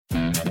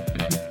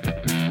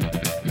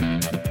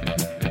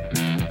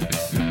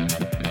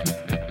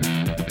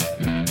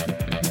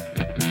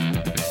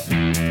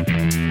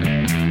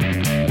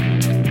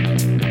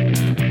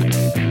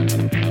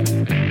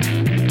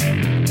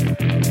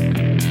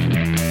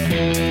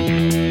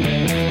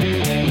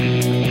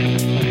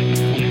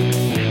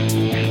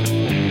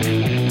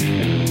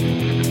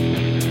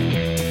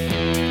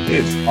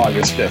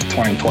August 5th,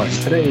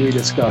 2020. Today we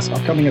discuss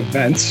upcoming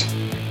events.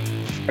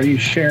 Are you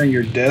sharing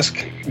your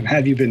disk? And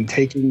have you been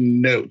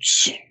taking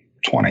notes?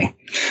 20.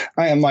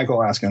 I am Michael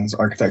Askins,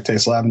 Architect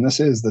Taste Lab, and this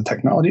is the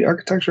Technology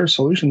Architecture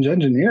Solutions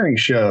Engineering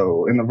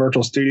Show. In the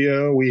virtual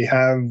studio, we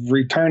have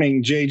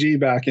returning JG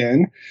back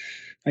in.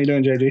 How you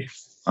doing, JG?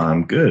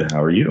 I'm good.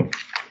 How are you?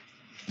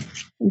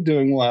 I'm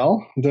doing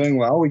well.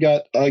 We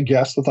got a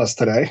guest with us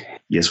today.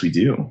 Yes, we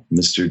do.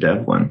 Mr.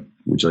 Devlin.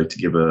 Would you like to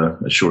give a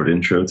short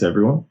intro to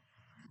everyone?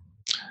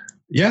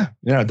 Yeah.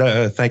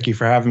 Thank you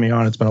for having me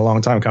on. It's been a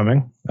long time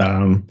coming.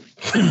 But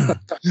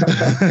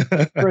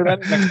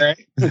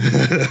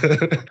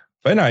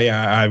no,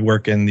 I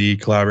work in the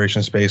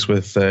collaboration space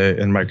with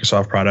in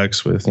Microsoft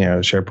products with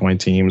SharePoint,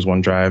 Teams,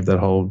 OneDrive, that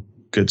whole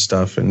good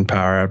stuff, and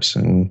Power Apps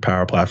and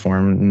Power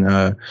Platform.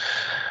 And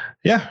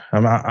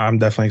I'm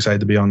definitely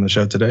excited to be on the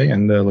show today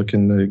and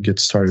looking to get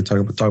started talk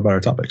about our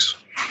topics.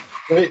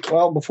 Great.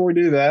 Well, before we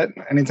do that,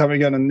 anytime we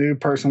got a new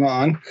person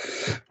on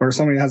or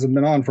somebody hasn't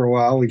been on for a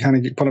while, we kind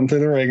of put them through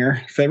the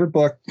ringer. Favorite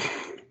book?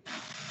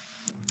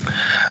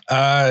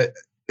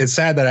 It's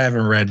sad that I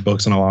haven't read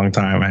books in a long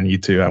time. I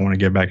need to. I want to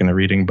get back into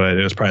reading, but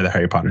it was probably the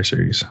Harry Potter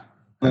series.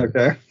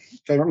 Okay.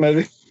 Favorite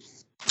movie?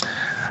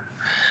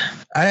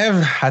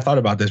 I thought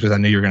about this because I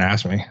knew you were going to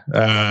ask me.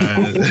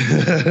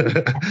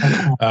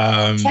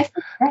 Check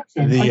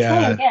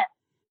the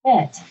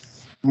correction.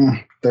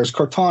 There's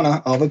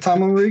Cortana all the time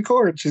when we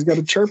record. She's got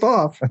to chirp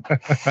off.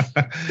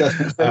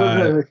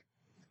 I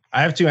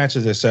have two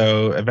answers to this.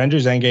 So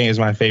Avengers Endgame is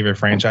my favorite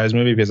franchise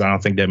movie because I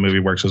don't think that movie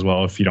works as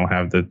well if you don't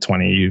have the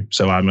 20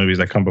 so odd movies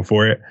that come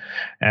before it.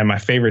 And my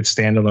favorite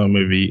standalone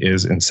movie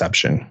is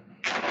Inception.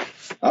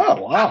 Oh,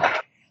 wow.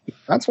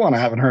 That's one I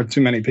haven't heard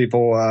too many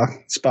people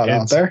spot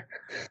out there.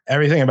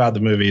 Everything about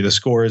the movie, the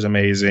score is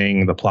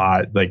amazing. The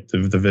plot, like the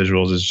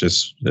visuals is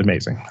just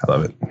amazing. I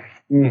love it.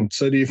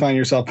 So do you find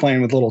yourself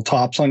playing with little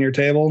tops on your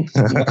table?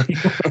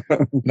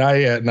 Not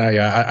yet.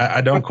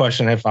 I don't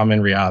question if I'm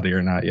in reality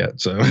or not yet.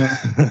 So,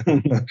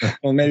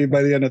 well, maybe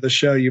by the end of the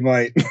show, you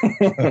might.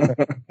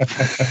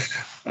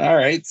 All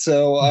right.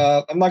 So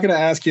I'm not going to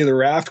ask you the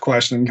raft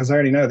question because I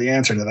already know the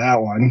answer to that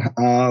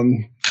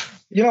one.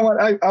 You know what?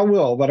 I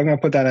will, but I'm going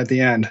to put that at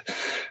the end.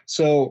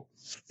 So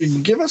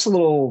give us a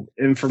little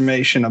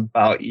information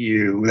about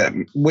you,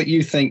 what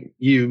you think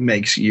you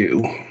makes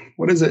you.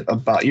 What is it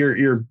about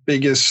your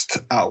biggest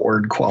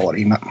outward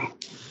quality?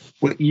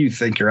 What you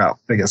think your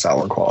biggest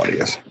outward quality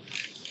is?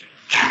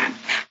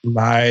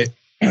 My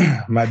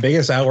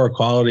biggest outward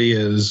quality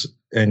is,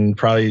 and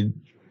probably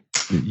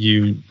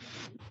you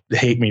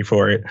hate me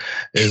for it,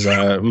 is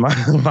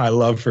my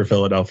love for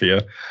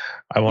Philadelphia.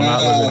 I will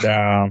not live it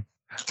down.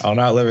 I'll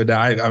not live it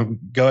down.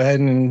 Go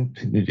ahead, and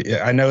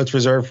I know it's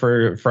reserved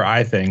for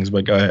I things,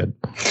 but go ahead.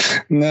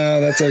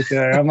 No, that's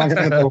okay. I'm not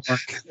going to work.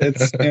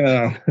 It's,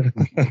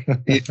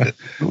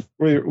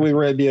 we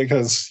read you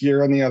because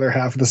you're on the other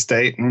half of the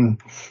state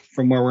and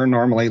from where we're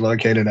normally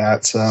located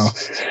at. So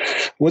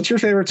what's your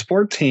favorite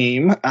sport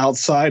team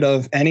outside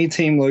of any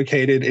team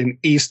located in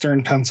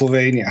Eastern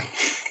Pennsylvania?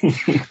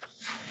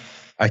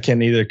 I can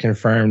neither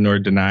confirm nor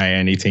deny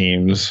any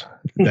teams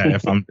that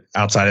if I'm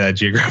outside of that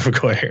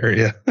geographical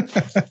area.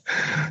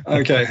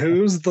 Okay,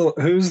 who's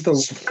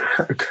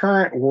the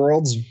current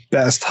world's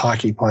best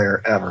hockey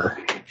player ever?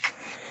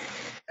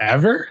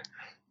 Ever?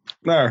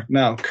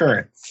 No,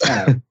 current.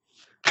 I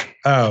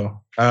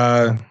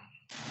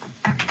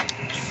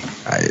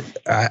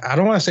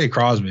don't want to say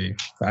Crosby.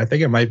 I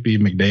think it might be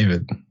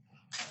McDavid.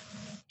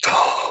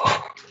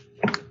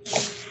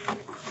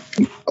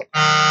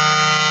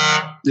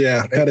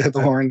 Yeah, gotta hit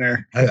the horn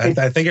there.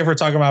 I think if we're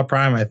talking about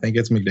prime, I think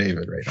it's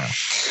McDavid right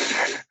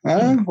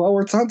now. Well,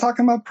 we're not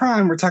talking about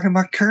prime. We're talking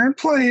about current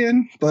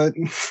playing. But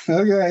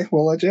okay,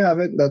 we'll let you have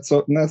it. That's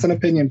an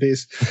opinion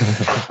piece.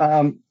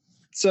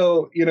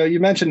 So you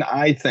mentioned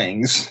I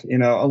things.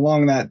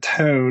 Along that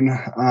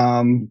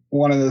tone,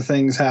 one of the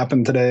things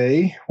happened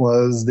today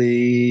was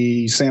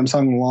the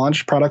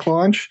Samsung product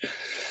launch,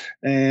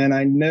 and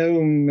I know,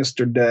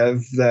 Mr.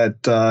 Dev,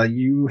 that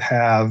you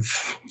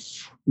have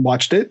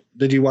watched it.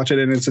 Did you watch it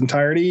in its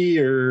entirety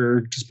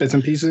or just bits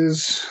and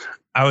pieces?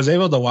 I was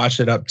able to watch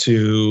it up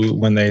to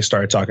when they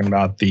started talking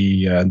about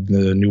the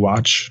new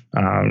watch,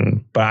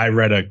 but I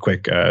read a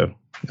quick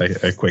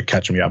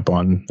catch me up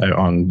on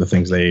the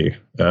things they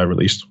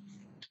released.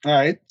 All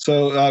right.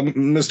 So,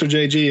 Mr.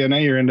 JG, I know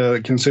you're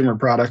into consumer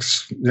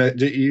products. Did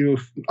you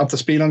up to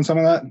speed on some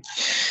of that?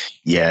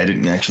 Yeah, I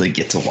didn't actually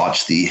get to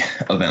watch the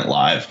event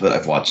live, but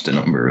I've watched a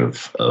number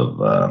of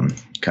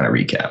kind of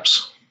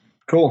recaps.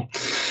 Cool.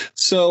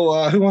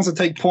 So, who wants to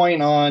take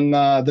point on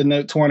the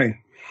Note 20?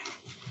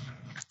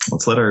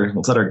 Let's let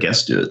our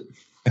guest do it.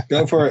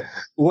 Go for it.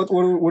 What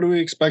are we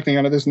expecting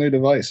out of this new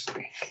device?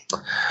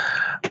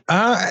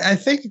 I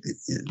think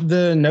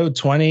the Note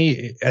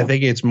 20. I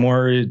think it's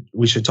more.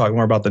 We should talk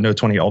more about the Note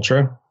 20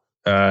 Ultra.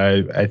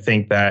 I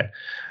think that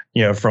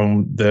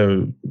from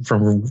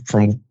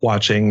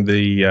watching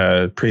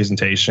the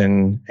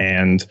presentation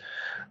and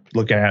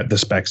looking at the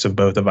specs of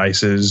both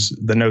devices,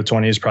 the Note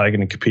 20 is probably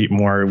going to compete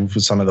more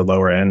with some of the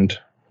lower end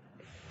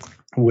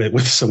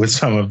with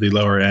some of the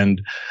lower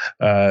end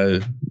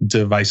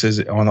devices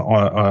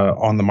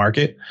on the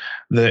market.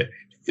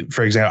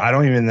 For example, I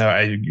don't even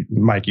know,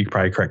 Mike, you could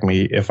probably correct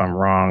me if I'm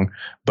wrong,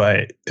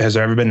 but has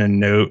there ever been a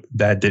Note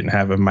that didn't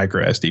have a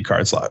micro SD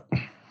card slot?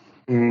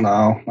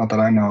 No, not that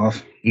I know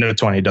of. Note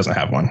 20 doesn't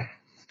have one.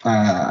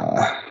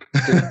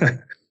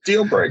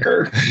 Deal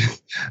breaker.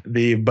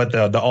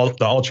 The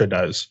Ultra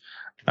does.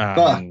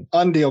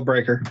 Undeal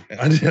breaker.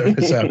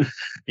 So,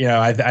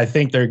 I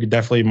think they're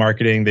definitely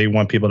marketing. They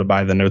want people to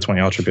buy the Note 20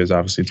 Ultra because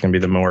obviously it's going to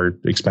be the more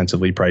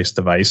expensively priced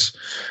device.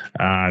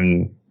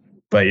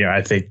 But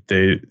I think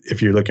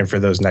if you're looking for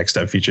those next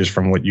step features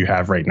from what you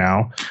have right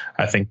now,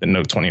 I think the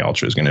Note 20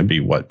 Ultra is going to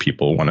be what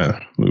people want to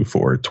move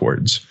forward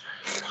towards.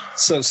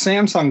 So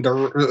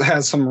Samsung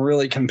has some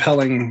really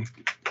compelling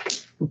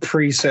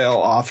pre-sale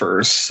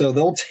offers. So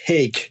they'll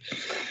take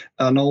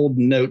an old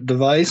Note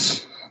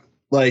device,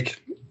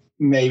 like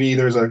maybe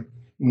there's a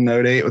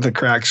Note 8 with a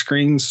cracked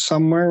screen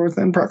somewhere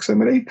within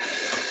proximity,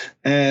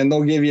 and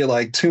they'll give you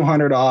like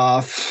 $200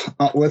 off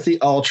with the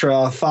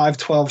Ultra,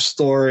 512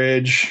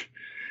 storage.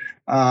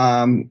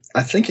 I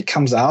think it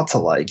comes out to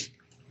like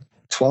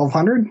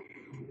 $1,200,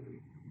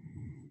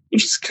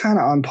 which is kind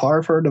of on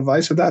par for a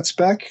device of that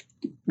spec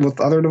with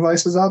other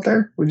devices out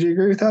there. Would you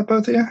agree with that,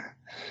 both of you?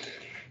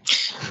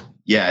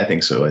 Yeah, I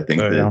think so. I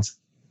think that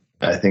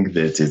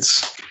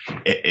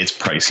it's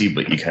pricey,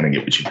 but you kind of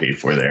get what you pay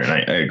for there. And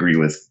I agree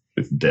with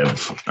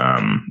Dev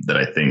that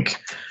I think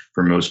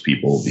for most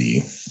people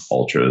the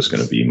Ultra is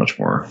going to be much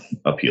more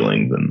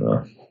appealing than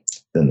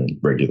the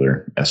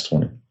regular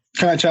S20.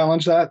 Can I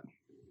challenge that?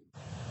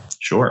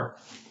 Sure.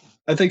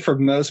 I think for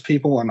most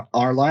people in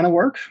our line of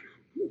work,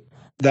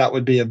 that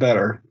would be a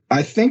better.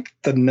 I think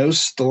the no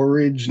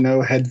storage,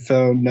 no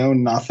headphone, no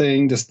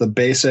nothing, just the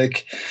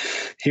basic,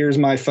 here's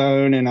my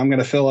phone and I'm going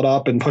to fill it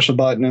up and push a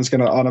button and it's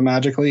going to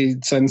automatically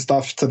send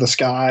stuff to the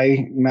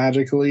sky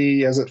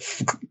magically as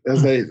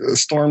the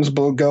storms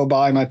go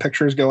by, my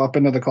pictures go up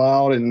into the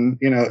cloud and,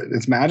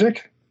 it's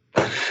magic.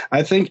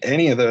 I think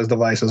any of those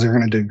devices are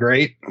going to do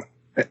great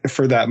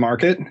for that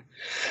market.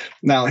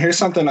 Now, here's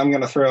something I'm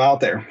going to throw out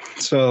there.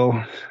 So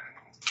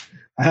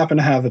I happen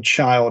to have a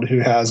child who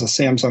has a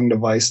Samsung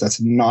device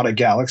that's not a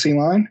Galaxy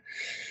line.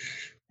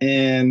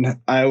 And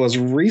I was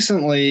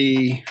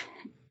recently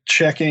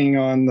checking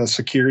on the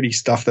security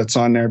stuff that's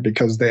on there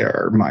because they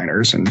are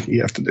minors and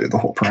you have to do the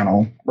whole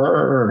parental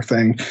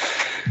thing,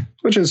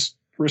 which is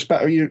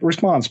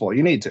responsible.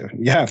 You need to.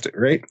 You have to,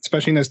 right?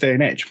 Especially in this day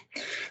and age.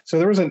 So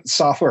there was a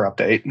software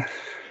update.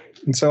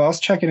 And so I was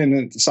checking in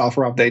the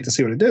software update to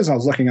see what it is. I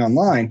was looking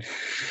online.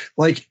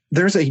 Like,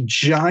 there's a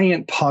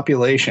giant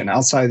population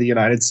outside the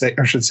United States,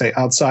 or I should say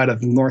outside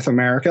of North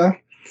America,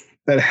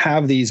 that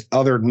have these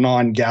other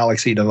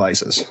non-Galaxy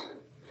devices.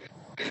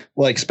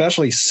 Like,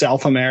 especially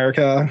South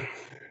America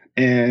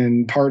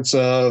and parts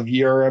of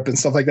Europe and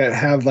stuff like that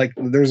have, like,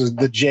 there's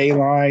the J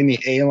line, the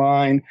A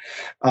line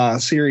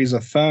series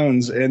of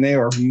phones, and they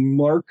are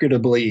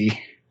marketably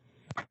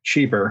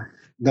cheaper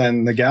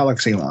than the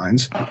Galaxy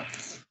lines.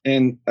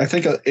 And I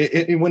think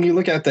when you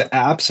look at the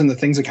apps and the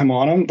things that come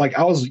on them, like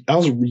I was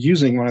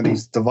using one of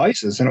these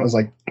devices and it was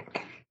like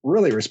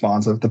really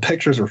responsive. The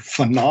pictures are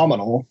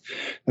phenomenal,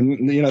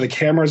 and the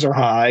cameras are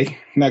high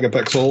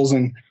megapixels,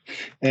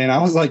 and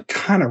I was like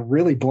kind of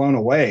really blown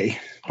away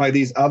by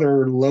these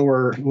other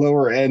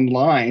lower end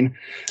line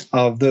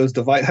of those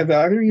devices. Have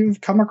either of you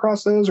come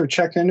across those or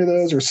checked into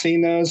those or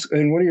seen those?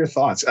 And what are your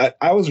thoughts?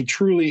 I was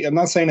truly, I'm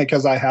not saying it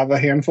because I have a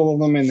handful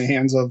of them in the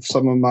hands of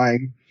some of my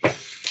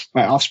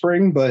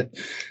offspring, but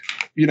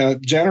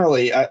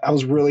generally I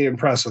was really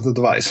impressed with the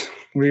device.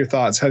 What are your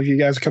thoughts? Have you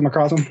guys come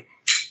across them?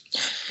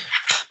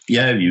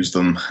 Yeah, I've used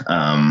them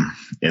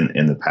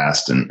in the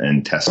past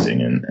and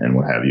testing and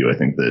what have you. I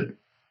think that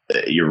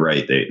you're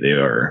right. They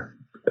are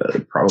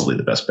probably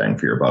the best bang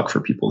for your buck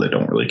for people that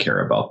don't really care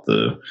about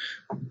the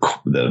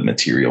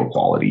material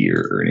quality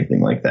or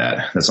anything like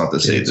that. That's not to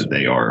say that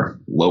they are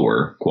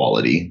lower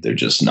quality. They're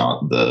just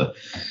not the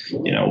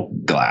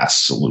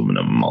glass,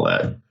 aluminum, all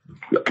that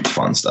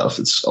fun stuff.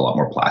 It's a lot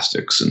more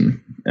plastics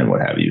and what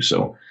have you.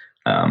 So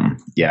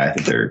I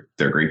think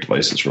they're great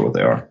devices for what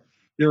they are.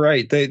 You're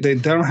right. They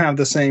don't have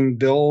the same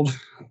build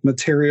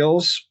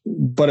materials,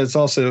 but it's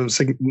also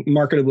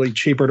marketably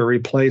cheaper to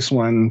replace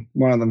when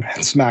one of them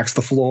smacks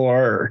the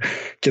floor or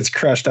gets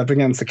crushed up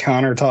against the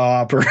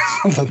countertop or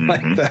something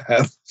like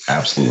that.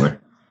 Absolutely.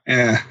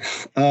 Yeah.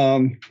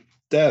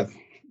 Dev,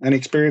 any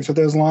experience with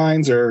those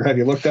lines, or have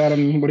you looked at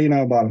them? What do you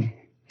know about them?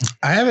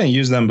 I haven't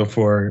used them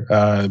before,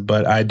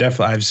 but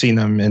I've seen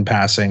them in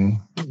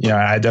passing.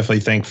 I definitely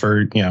think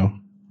for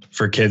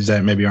kids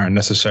that maybe aren't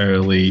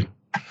necessarily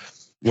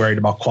worried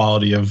about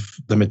quality of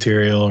the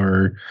material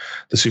or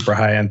the super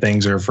high end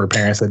things, or for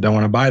parents that don't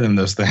want to buy them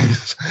those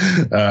things,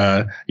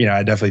 I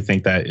definitely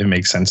think that it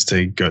makes sense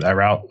to go that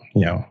route.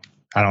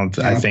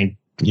 I think,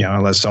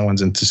 unless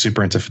someone's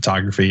super into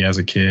photography as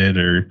a kid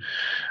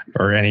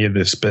or any of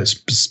the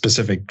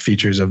specific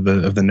features of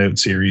the Note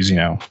series,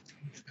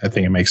 I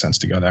think it makes sense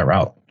to go that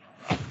route.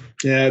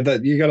 Yeah,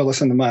 that you got to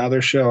listen to my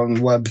other show on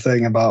the web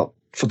thing about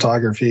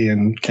photography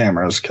and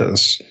cameras,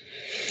 because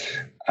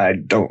I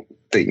don't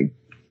think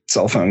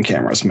cell phone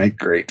cameras make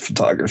great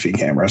photography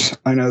cameras.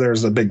 I know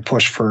there's a big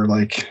push for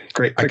like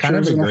great pictures. I kind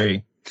of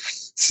agree.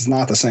 This is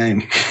not the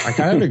same. I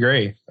kind of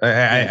agree.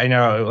 I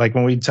know, like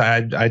when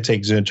try to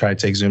take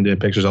zoomed in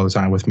pictures all the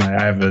time with I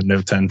have a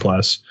Note 10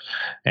 Plus,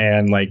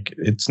 and like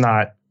it's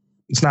not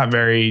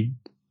very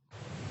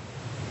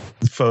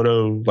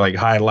photo, like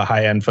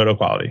high end photo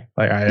quality.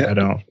 Like I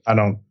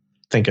don't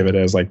think of it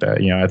as like that.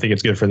 I think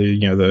it's good for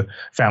the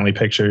family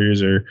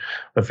pictures, or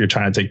if you're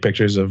trying to take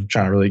pictures of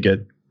trying to really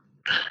get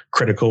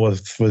critical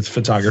with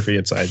photography.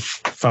 It's like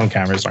phone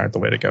cameras aren't the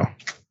way to go.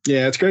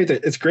 Yeah, it's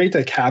great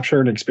to capture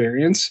an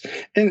experience,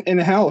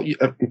 and how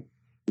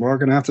we're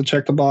gonna have to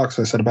check the box.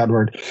 I said a bad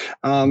word.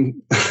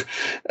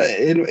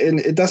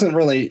 It doesn't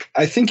really.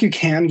 I think you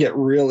can get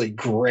really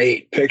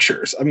great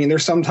pictures. I mean,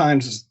 there's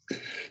sometimes,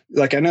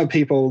 like, I know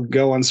people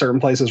go on certain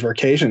places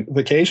vacation,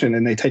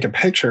 and they take a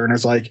picture, and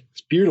it's like,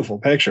 it's a beautiful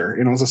picture.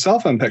 It's a cell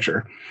phone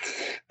picture.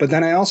 But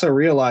then I also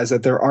realize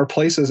that there are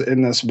places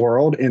in this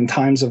world, in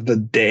times of the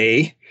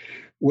day,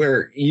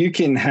 where you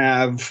can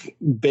have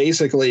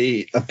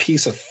basically a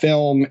piece of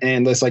film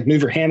and let's like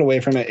move your hand away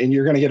from it, and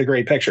you're going to get a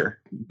great picture,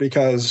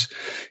 because,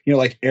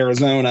 like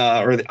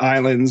Arizona or the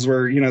islands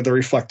where, the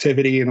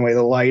reflectivity and the way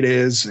the light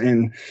is,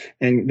 and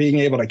being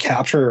able to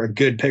capture a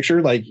good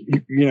picture. Like,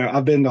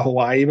 I've been to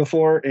Hawaii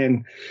before,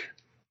 and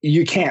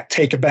you can't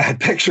take a bad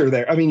picture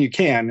there. I mean, you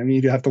can. I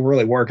mean, you have to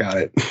really work at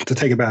it to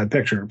take a bad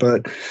picture.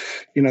 But,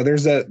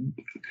 there's that.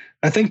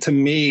 I think, to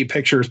me,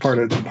 pictures part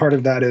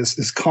of that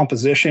is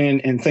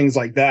composition and things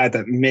like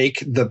that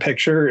make the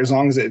picture, as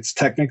long as it's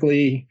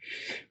technically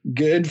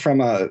good from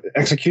a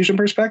execution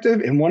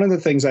perspective. And one of the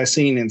things I've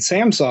seen in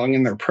Samsung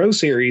in their Pro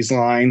Series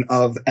line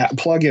of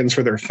plugins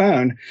for their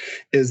phone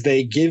is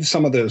they give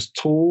some of those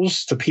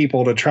tools to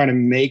people to try to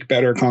make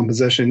better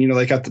composition.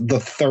 They got the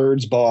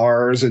thirds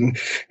bars and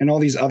all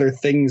these other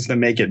things that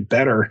make it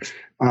better.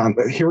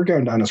 But here we're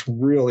going down this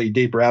really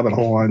deep rabbit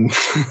hole, and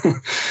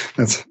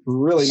that's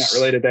really not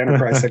related to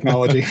enterprise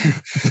technology.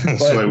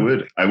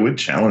 So I would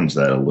challenge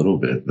that a little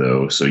bit,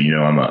 though. So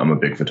I'm a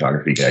big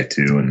photography guy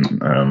too,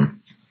 and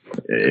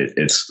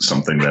it's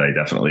something that I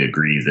definitely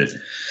agree that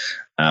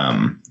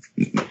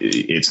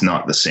it's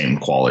not the same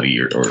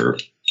quality or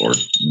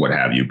what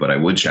have you. But I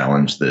would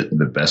challenge that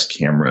the best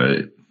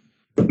camera,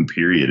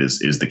 period,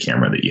 is the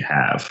camera that you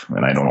have,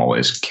 and I don't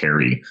always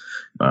carry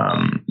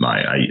I'm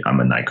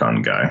a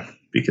Nikon guy.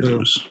 Because it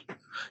was,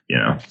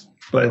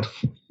 but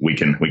we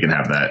can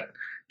have that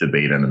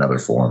debate in another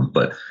forum.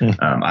 But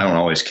I don't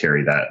always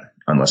carry that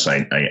unless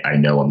I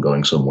know I'm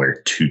going somewhere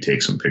to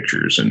take some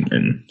pictures.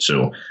 And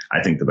so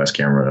I think the best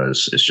camera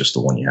is just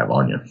the one you have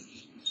on you.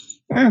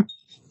 Yeah,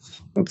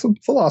 that's a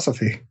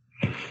philosophy.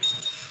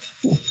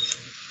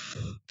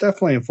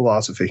 Definitely a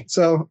philosophy.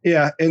 So,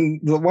 yeah.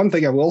 And the one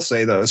thing I will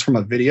say, though, is from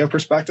a video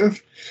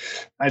perspective,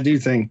 I do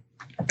think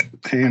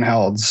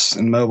handhelds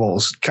and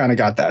mobiles kind of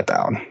got that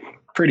down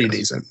pretty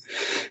decent,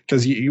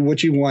 because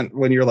what you want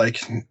when you're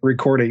like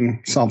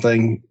recording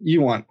something,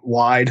 you want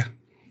wide,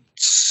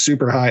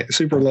 super high,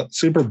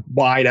 super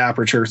wide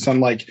aperture. So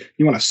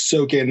you want to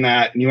soak in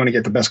that, and you want to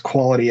get the best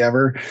quality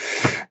ever.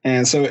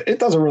 And so it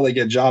does a really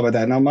good job of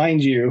that. Now,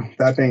 mind you,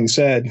 that being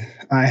said,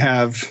 I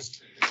have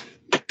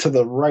to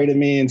the right of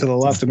me and to the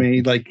left of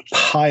me, like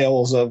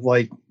piles of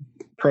like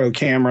pro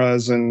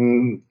cameras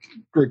and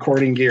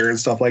recording gear and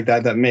stuff like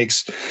that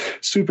makes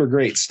super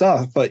great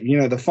stuff. But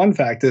the fun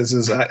fact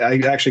is I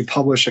actually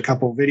published a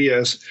couple of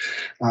videos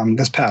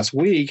this past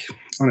week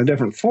on a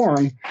different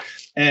forum,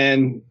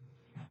 and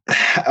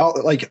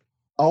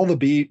all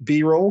the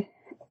B-roll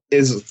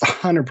is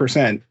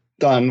 100%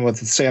 done with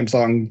the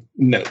Samsung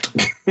Note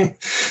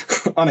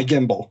on a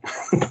gimbal.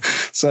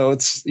 So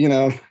it's,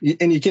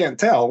 and you can't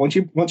tell once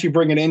you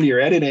bring it into your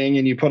editing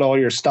and you put all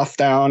your stuff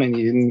down and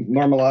you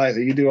normalize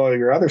it, you do all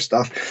your other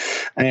stuff.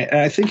 And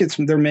I think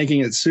they're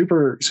making it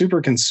super,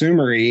 super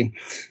consumery.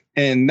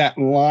 And that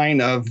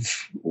line of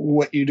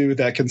what you do with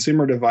that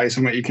consumer device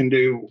and what you can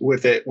do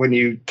with it when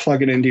you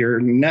plug it into your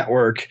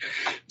network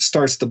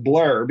starts to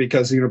blur,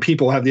 because,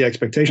 people have the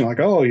expectation like,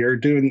 oh, you're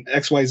doing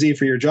XYZ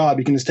for your job.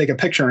 You can just take a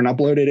picture and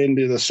upload it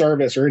into the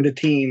service or into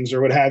Teams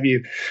or what have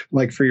you,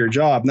 like for your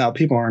job. Now,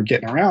 people aren't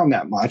getting around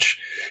that much.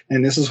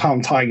 And this is how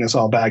I'm tying this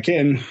all back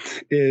in,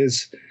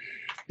 is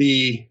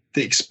the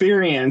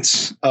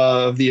experience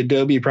of the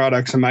Adobe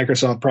products and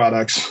Microsoft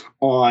products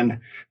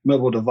on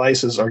mobile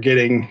devices are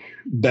getting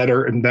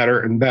better and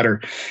better and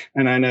better.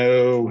 And I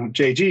know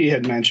JG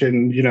had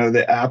mentioned,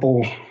 the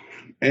Apple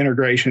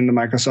integration to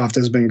Microsoft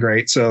has been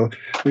great. So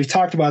we've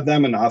talked about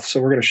them enough.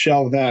 So we're going to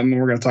shelve them, and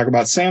we're going to talk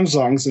about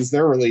Samsung, since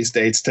their release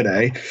dates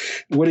today.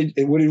 What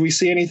did we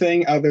see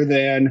anything other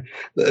than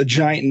a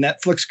giant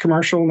Netflix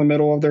commercial in the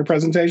middle of their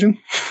presentation?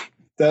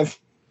 Dev?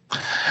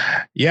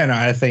 Yeah, no,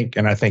 I think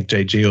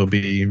JG will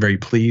be very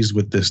pleased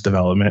with this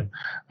development.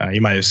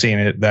 You might have seen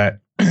it that,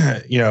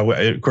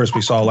 of course,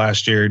 we saw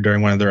last year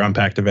during one of their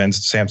Unpacked events,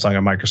 Samsung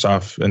and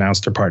Microsoft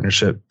announced their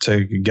partnership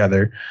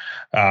together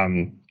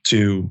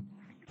to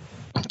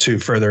to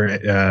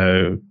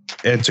further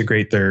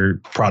integrate their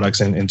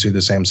products into the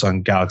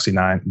Samsung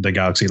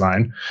Galaxy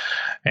line.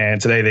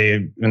 And today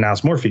they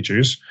announced more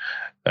features.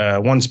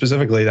 One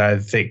specifically that I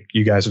think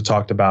you guys have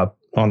talked about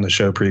on the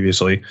show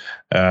previously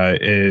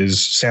is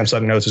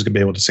Samsung Notes is going to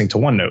be able to sync to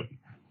OneNote.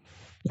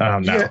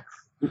 Now,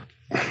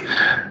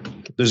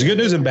 there's good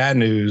news and bad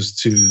news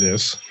to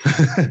this.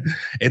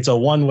 It's a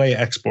one-way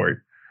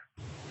export.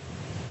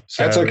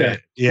 So, that's okay.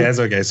 Yeah, it's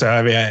okay. So,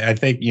 I mean, I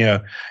think,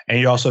 and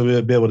you also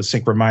will be able to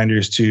sync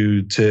reminders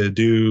to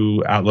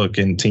do Outlook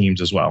and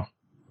Teams as well.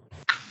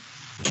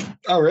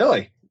 Oh,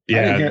 really?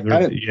 Yeah. They're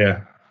going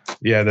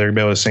to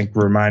be able to sync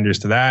reminders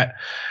to that.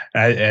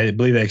 I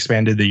believe they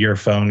expanded the Your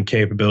Phone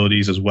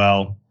capabilities as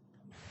well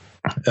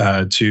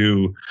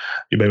to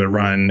you'll be able to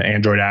run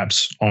Android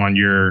apps on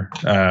your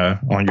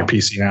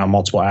PC now,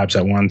 multiple apps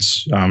at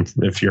once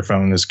if your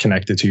phone is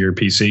connected to your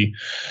PC.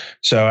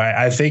 So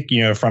I think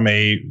from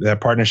that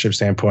partnership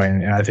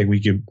standpoint, and I think we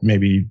could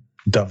maybe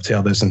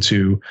dovetail this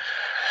into,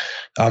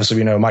 obviously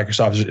we know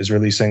Microsoft is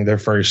releasing their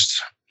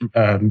first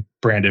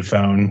branded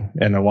phone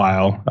in a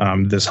while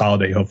this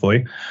holiday,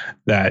 hopefully.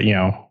 That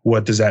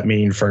what does that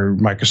mean for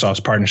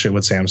Microsoft's partnership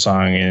with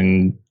Samsung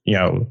and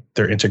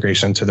their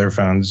integration to their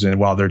phones, and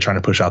while they're trying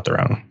to push out their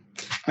own?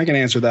 I can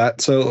answer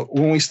that. So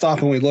when we stop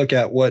and we look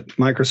at what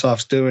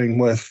Microsoft's doing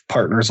with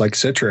partners like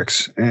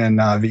Citrix and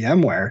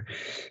VMware,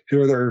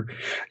 who are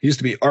used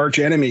to be arch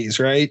enemies,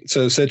 right?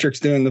 So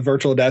Citrix doing the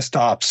virtual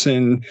desktops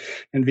and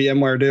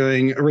VMware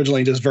doing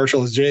originally just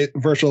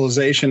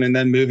virtualization and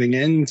then moving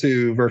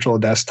into virtual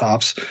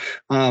desktops.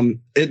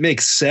 It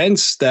makes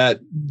sense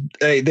that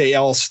they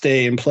all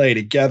stay and play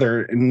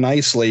together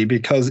nicely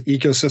because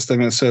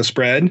ecosystem is so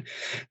spread.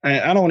 I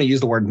don't want to use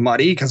the word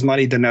muddy because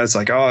muddy denotes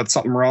like, oh, it's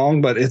something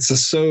wrong, but it's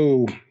just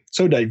so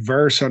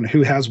diverse on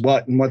who has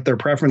what and what their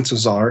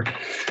preferences are.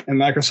 And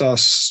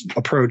Microsoft's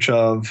approach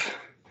of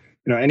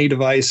any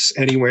device,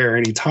 anywhere,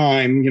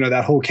 anytime,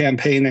 that whole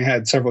campaign they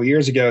had several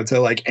years ago to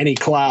like any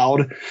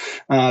cloud,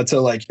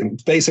 to like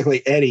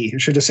basically Eddie,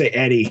 it should just say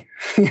Eddie,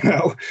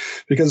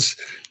 because,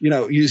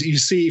 you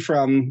see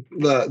from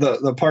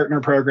the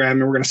partner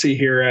program, and we're going to see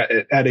here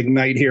at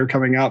Ignite here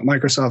coming up,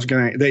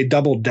 they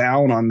doubled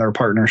down on their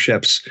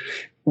partnerships.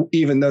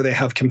 Even though they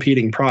have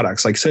competing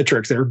products like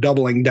Citrix, they're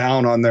doubling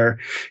down on their,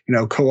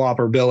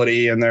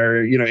 cooperability and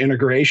their,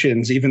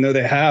 integrations, even though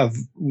they have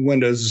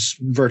Windows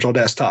Virtual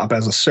Desktop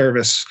as a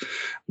service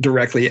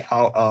directly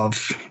out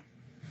of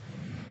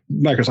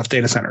Microsoft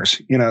data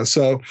centers,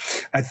 So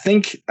I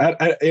think,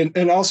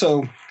 and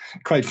also,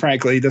 quite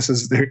frankly, this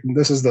is the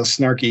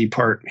snarky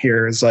part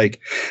here is like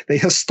they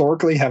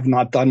historically have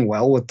not done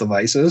well with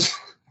devices.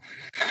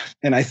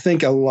 And I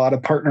think a lot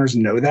of partners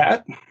know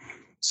that.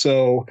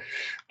 So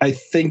I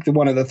think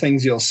one of the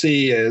things you'll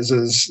see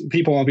is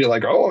people won't be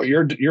like, oh,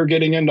 you're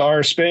getting into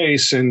our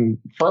space and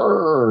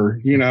boo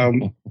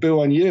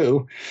on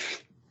you.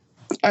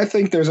 I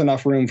think there's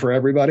enough room for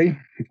everybody.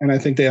 And I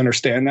think they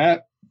understand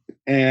that.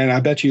 And I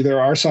bet you there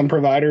are some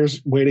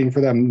providers waiting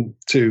for them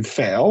to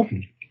fail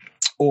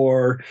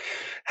or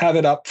have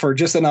it up for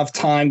just enough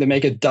time to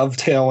make it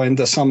dovetail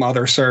into some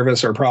other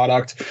service or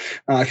product.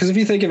 Because if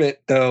you think of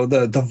it, though,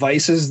 the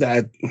devices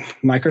that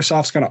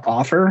Microsoft's going to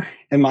offer,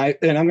 and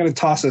I'm going to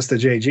toss this to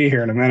JG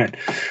here in a minute,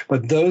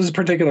 but those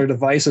particular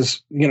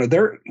devices,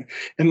 they're,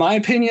 in my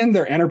opinion,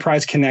 they're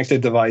enterprise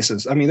connected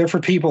devices. I mean, they're for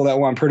people that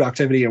want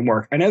productivity and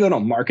work. I know they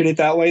don't market it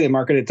that way. They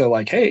market it to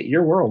like, hey,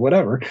 your world,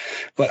 whatever.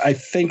 But I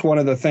think one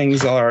of the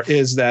things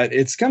is that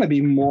it's going to be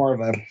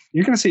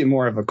you're going to see it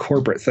more of a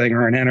corporate thing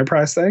or an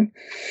enterprise thing.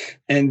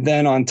 And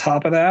then on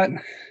top of that,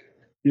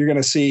 you're going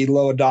to see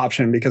low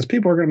adoption because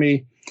people are going to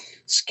be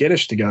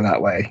skittish to go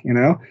that way.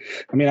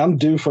 I mean, I'm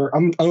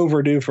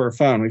overdue for a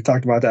phone. We've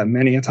talked about that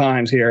many a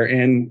times here.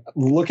 And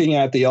looking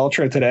at the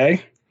Ultra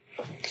today,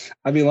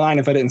 I'd be lying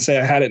if I didn't say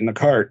I had it in the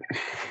cart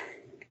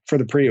for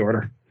the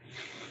pre-order.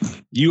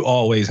 You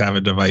always have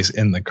a device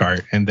in the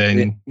cart, and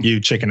then you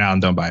chicken out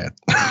and don't buy it.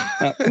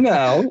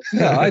 No.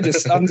 I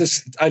just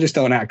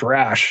don't act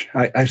rash.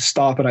 I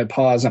stop and I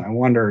pause and I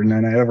wonder and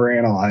then I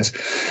overanalyze.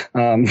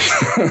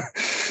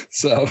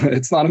 So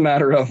it's not a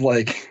matter of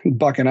like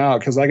bucking out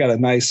because I got a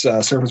nice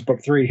Surface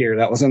Book 3 here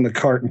that was in the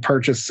cart and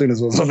purchased as soon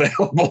as it was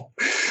available.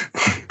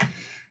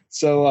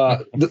 So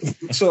I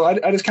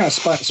just kind of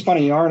spun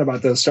a yarn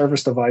about the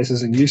Surface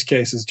devices and use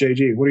cases.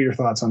 JG, what are your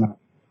thoughts on that?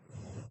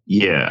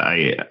 Yeah,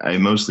 I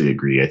mostly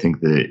agree. I think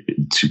that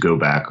to go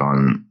back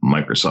on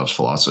Microsoft's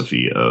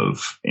philosophy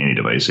of any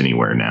device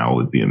anywhere now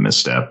would be a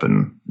misstep.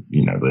 And,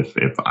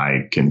 if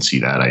I can see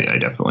that, I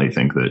definitely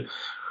think that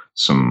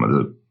some of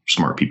the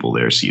smart people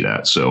there see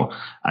that. So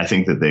I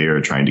think that they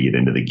are trying to get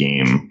into the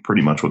game,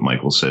 pretty much what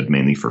Michael said,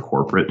 mainly for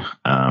corporate.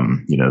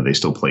 They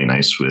still play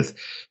nice with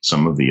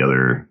some of the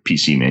other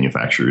PC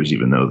manufacturers,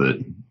 even though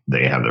that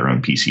they have their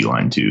own PC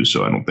line too.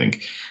 So I don't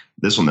think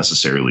this will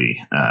necessarily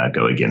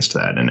go against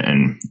that.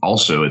 And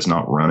also it's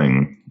not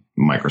running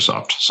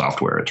Microsoft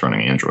software. It's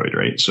running Android,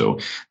 right? So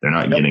they're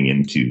not getting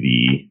into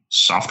the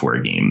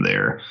software game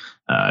there.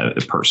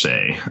 per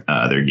se.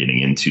 They're getting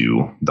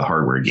into the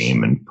hardware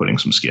game and putting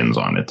some skins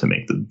on it to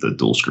make the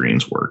dual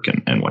screens work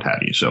and what have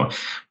you. So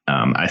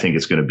I think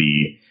it's going to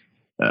be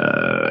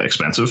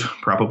expensive,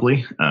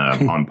 probably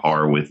on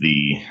par with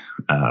the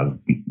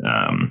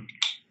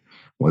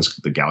was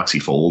the Galaxy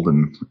Fold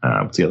and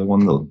what's the other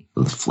one,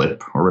 the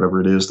Flip or whatever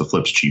it is. The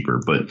Flip's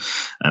cheaper, but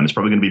it's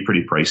probably going to be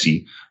pretty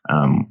pricey,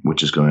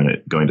 which is going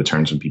to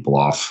turn some people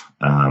off.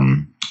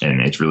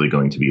 And it's really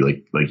going to be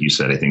like you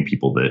said, I think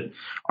people that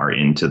are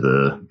into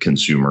the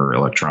consumer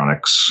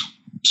electronics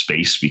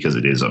space, because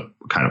it is a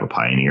kind of a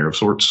pioneer of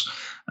sorts,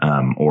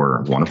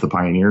 or one of the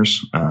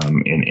pioneers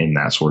in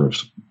that sort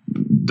of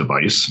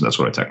device, that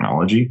sort of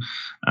technology.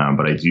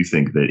 But I do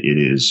think that it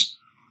is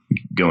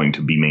going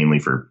to be mainly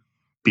for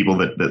people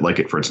that like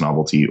it for its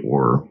novelty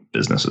or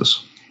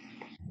businesses.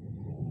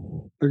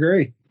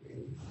 Agree.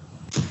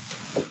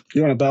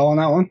 You want a bell on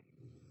that one?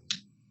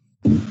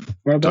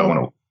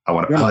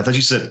 I thought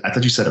you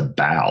said a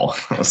bow.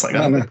 I was like, I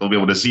don't think they'll be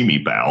able to see me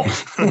bow.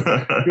 You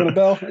want a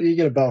bell? You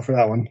get a bell for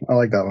that one. I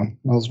like that one.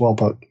 That was well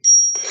put.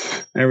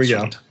 There we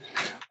go.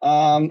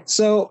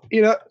 So,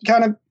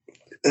 kind of,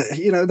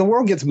 the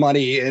world gets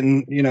muddy,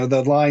 and,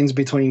 the lines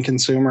between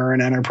consumer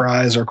and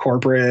enterprise or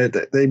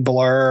corporate, they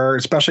blur,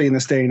 especially in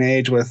this day and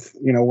age with,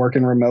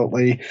 working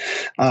remotely.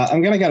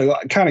 I'm going to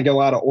kind of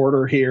go out of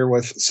order here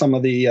with some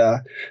of the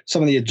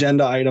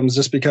agenda items,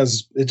 just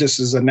because it just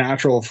is a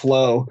natural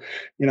flow.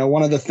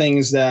 One of the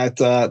things that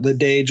the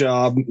day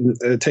job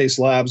Taste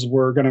Labs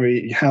we're going to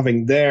be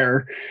having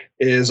there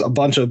is a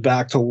bunch of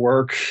back to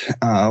work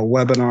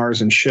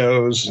webinars and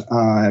shows,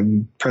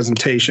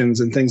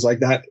 presentations and things like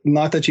that.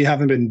 Not that you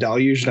haven't been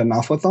deluged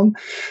enough with them,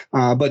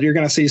 but you're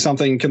going to see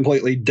something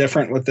completely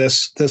different with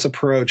this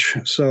approach.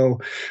 So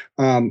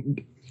the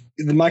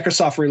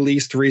Microsoft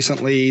released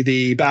recently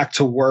the back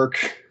to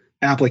work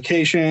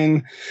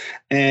application,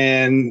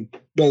 and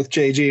both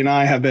JG and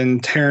I have been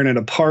tearing it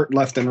apart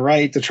left and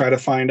right to try to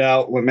find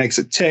out what makes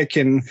it tick.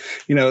 And,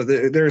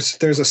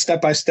 there's a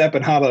step-by-step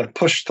in how to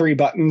push 3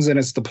 buttons and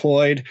it's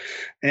deployed.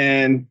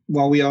 And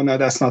well, we all know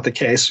that's not the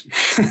case.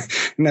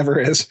 It never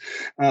is.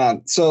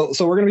 So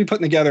we're going to be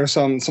putting together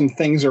some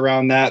things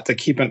around that to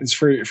keep it, it's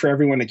for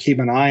everyone to keep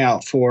an eye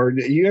out for.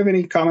 Do you have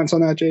any comments on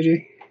that,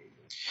 JG?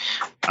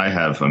 I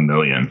have a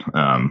million,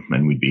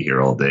 and we'd be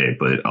here all day,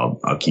 but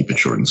I'll keep it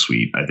short and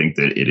sweet. I think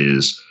that it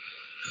is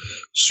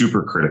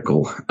super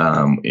critical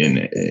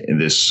in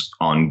this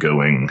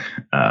ongoing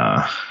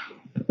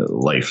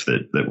life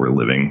that we're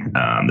living,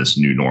 this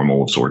new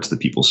normal of sorts that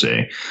people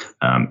say.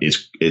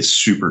 It's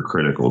super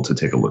critical to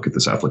take a look at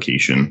this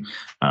application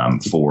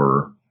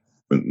for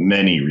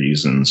many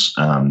reasons.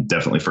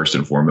 Definitely, first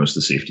and foremost,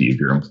 the safety of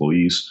your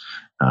employees.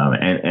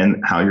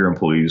 And how your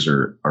employees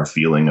are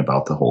feeling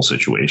about the whole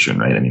situation,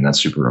 right? I mean, that's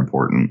super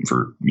important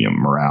for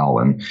morale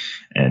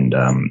and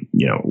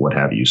what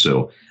have you.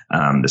 So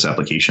this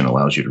application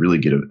allows you to really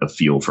get a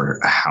feel for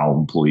how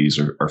employees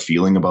are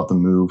feeling about the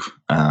move,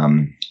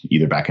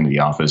 either back into the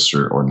office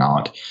or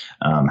not,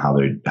 how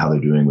they're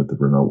doing with the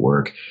remote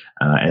work,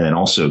 and then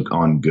also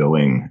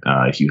ongoing.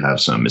 If you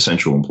have some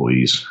essential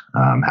employees,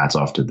 hats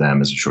off to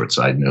them as a short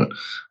side note.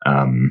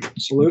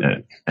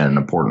 Absolutely. An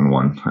important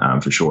one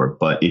for sure.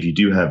 But if you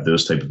do have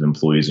those type of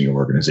employees in your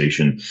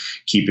organization,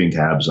 keeping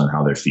tabs on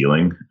how they're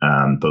feeling,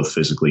 both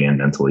physically and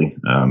mentally,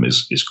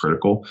 is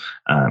critical.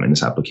 And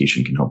this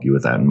application can help you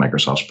with that. And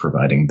Microsoft's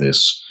providing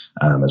this,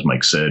 as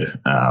Mike said,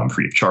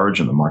 free of charge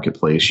in the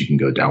marketplace. You can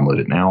go download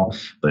it now.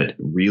 But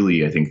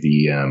really, I think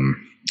the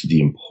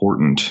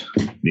important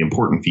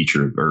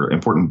feature or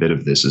important bit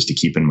of this is to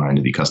keep in mind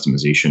the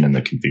customization and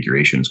the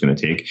configuration is going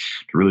to take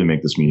to really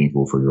make this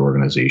meaningful for your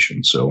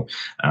organization. So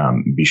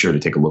be sure to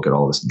take a look at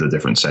all the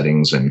different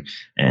settings and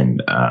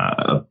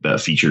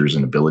features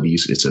and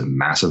abilities. It's a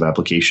massive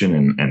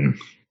application, and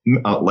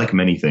like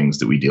many things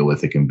that we deal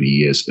with, it can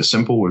be as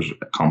simple or as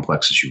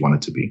complex as you want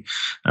it to be.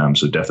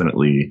 So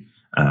definitely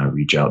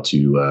reach out to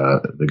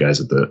the guys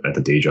at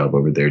the day job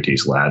over there,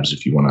 Taste Labs,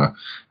 if you want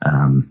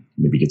to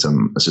maybe get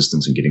some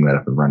assistance in getting that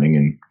up and running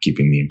and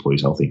keeping the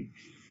employees healthy.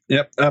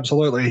 Yep,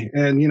 absolutely.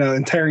 And,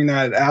 in tearing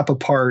that app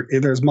apart,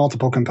 there's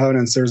multiple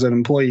components. There's an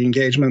employee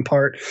engagement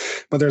part,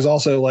 but there's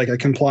also like a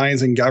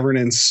compliance and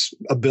governance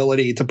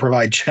ability to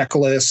provide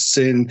checklists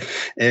and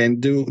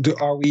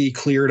are we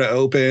clear to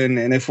open?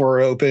 And if we're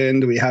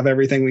open, do we have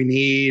everything we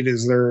need?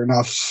 Is there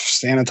enough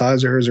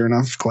sanitizer? Is there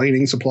enough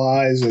cleaning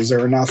supplies? Is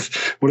there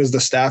enough? What is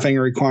the staffing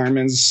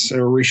requirements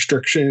or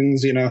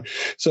restrictions?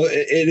 So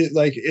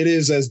it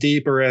is as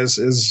deep or as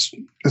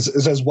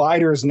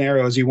wide or as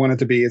narrow as you want it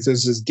to be. It's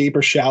as deep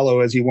or shallow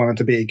as you want it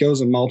to be. It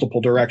goes in multiple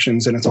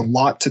directions, and it's a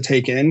lot to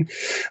take in.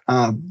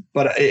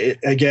 But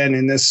again,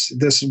 in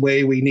this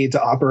way we need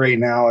to operate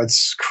now,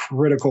 it's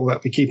critical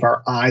that we keep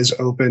our eyes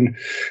open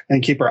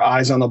and keep our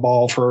eyes on the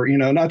ball for,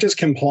 not just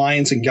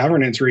compliance and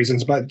governance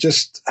reasons, but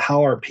just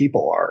how our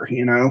people are.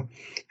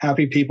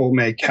 Happy people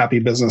make happy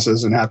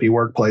businesses and happy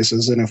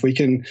workplaces. And if we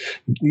can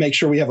make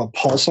sure we have a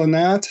pulse on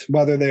that,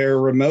 whether they're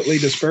remotely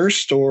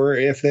dispersed or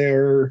if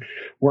they're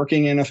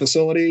working in a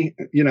facility,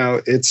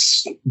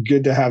 it's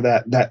good to have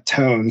that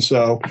tone.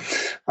 So,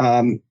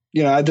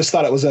 I just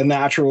thought it was a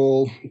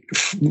natural,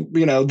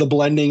 the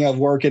blending of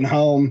work and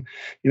home,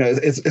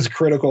 it's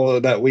critical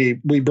that we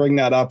bring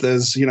that up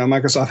as,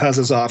 Microsoft has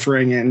this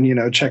offering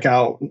and, check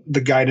out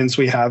the guidance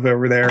we have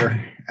over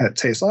there at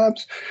Taste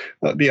Labs.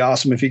 That'd be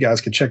awesome if you guys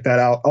could check that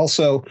out.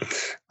 Also,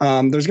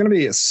 there's going to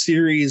be a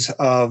series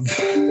of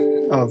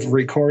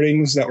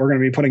recordings that we're going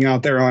to be putting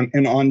out there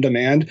on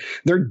demand.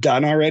 They're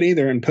done already.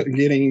 They're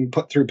getting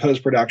put through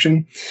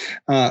post-production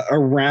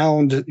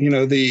around,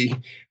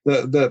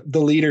 the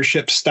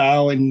leadership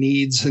style and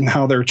needs and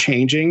how they're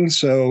changing.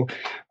 So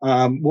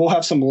we'll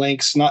have some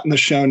links, not in the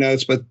show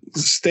notes, but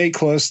stay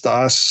close to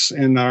us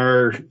in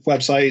our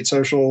website,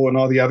 social, and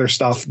all the other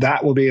stuff.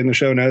 That will be in the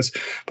show notes.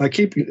 But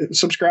keep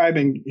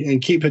subscribing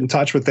and keep in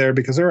touch with there,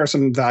 because there are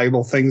some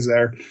valuable things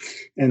there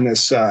in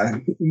this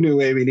new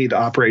way we need to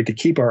operate to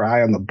keep our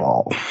eye on the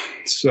ball.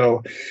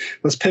 So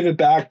let's pivot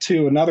back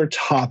to another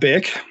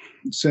topic,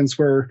 since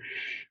we're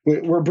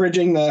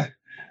bridging the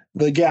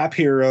gap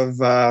here of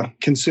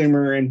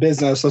consumer and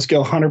business. Let's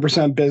go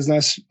 100%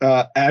 business.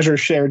 Azure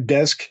Shared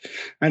Disk.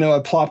 I know I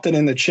plopped it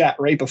in the chat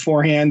right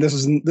beforehand. This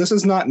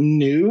is not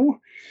new,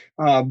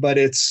 but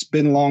it's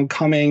been long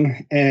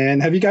coming.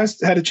 And have you guys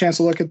had a chance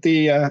to look at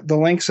the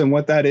links and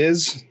what that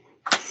is?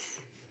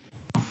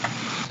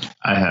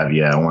 I have,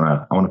 yeah. I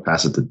want to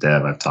pass it to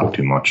Dev. I've talked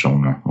too much. I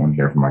want to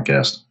hear from our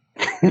guest.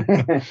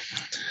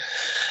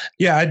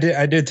 Yeah, I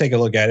did take a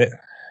look at it.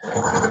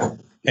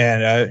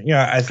 And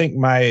I think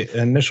my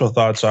initial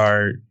thoughts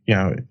are,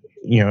 Azure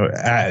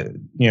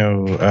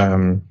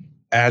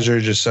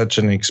is just such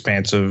an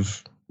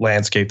expansive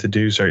landscape to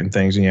do certain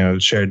things.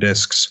 Shared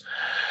disks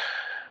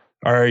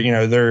are,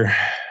 they're,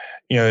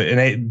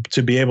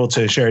 to be able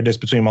to share a disk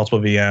between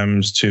multiple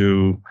VMs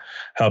to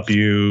help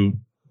you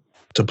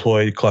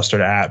deploy clustered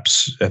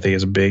apps, I think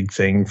is a big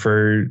thing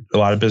for a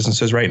lot of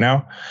businesses right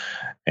now.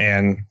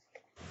 And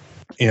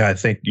I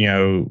think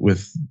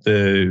with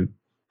the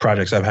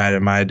projects I've had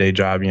in my day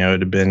job,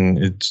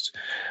 it's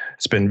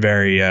been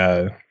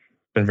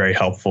very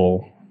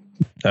helpful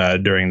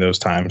during those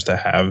times to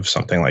have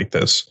something like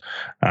this.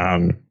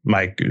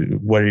 Mike,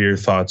 what are your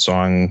thoughts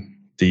on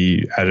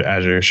the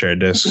Azure Shared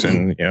Disks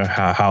and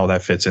how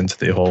that fits into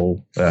the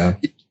whole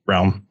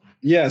realm?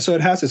 Yeah, so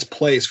it has its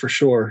place for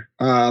sure.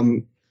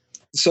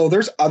 So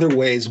there's other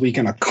ways we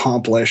can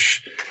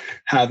accomplish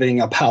having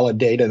a pallet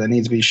data that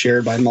needs to be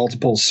shared by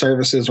multiple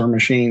services or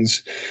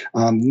machines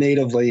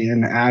natively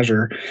in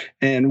Azure.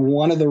 And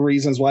one of the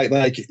reasons why,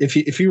 like,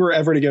 if you were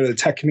ever to go to the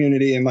tech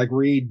community and like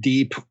read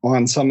deep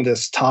on some of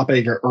this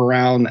topic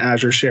around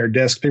Azure Shared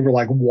Disk, people are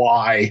like,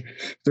 why?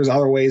 There's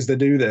other ways to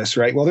do this,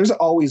 right? Well, there's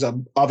always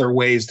other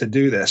ways to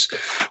do this.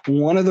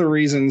 One of the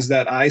reasons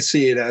that I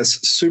see it as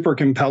super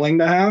compelling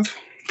to have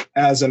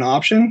as an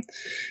option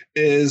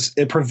is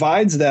it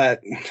provides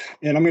that,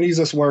 and I'm going to use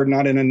this word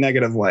not in a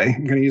negative way.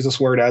 I'm going to use this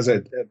word as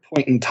a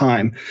point in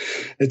time.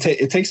 It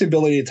takes the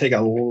ability to take a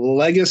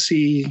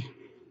legacy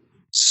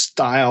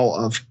style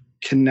of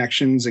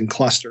connections and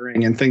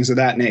clustering and things of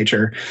that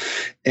nature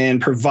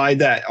and provide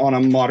that on a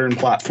modern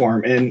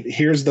platform. And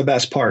here's the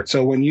best part.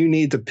 So when you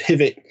need to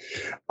pivot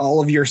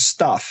all of your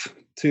stuff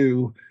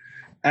to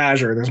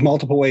Azure, there's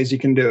multiple ways you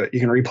can do it. You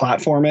can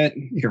replatform it,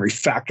 you can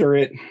refactor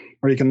it,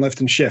 or you can lift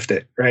and shift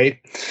it, right?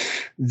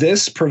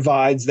 This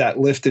provides that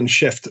lift and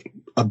shift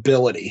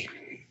ability.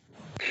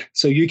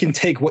 So you can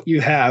take what you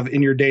have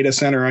in your data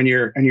center on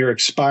your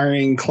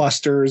expiring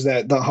clusters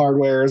that the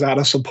hardware is out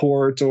of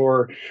support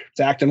or it's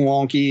acting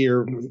wonky,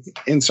 or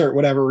insert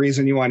whatever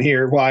reason you want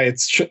here why it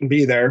shouldn't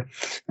be there.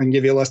 I can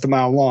give you a list a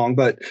mile long,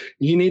 but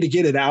you need to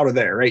get it out of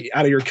there, right?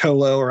 Out of your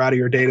colo or out of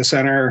your data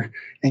center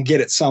and get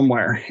it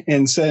somewhere.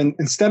 And so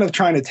instead of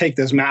trying to take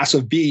this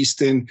massive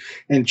beast and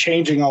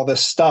changing all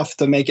this stuff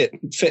to make it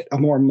fit a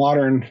more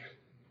modern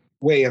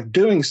way of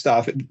doing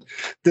stuff,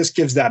 this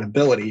gives that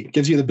ability. It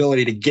gives you the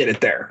ability to get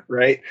it there,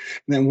 right?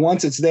 And then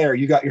once it's there,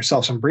 you got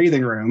yourself some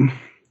breathing room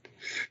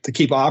to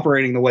keep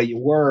operating the way you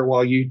were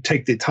while you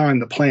take the time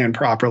to plan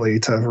properly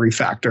to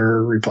refactor,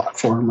 or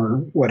replatform, or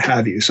what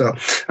have you. So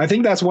I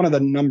think that's one of the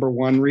number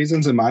one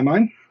reasons in my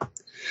mind.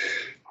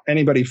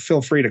 Anybody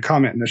feel free to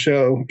comment in the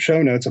show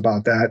notes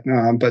about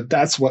that. But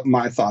that's what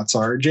my thoughts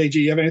are. JG,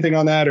 you have anything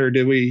on that, or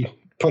do we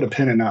put a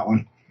pin in that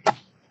one?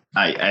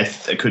 I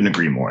couldn't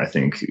agree more. I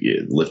think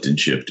lift and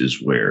shift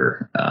is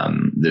where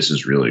this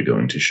is really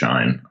going to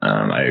shine.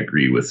 I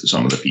agree with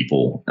some of the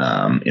people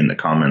in the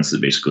comments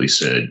that basically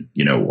said,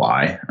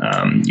 why.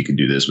 You can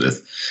do this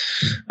with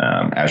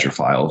Azure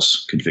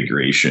Files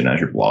configuration,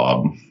 Azure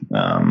Blob,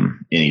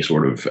 any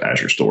sort of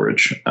Azure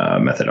storage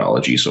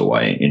methodology. So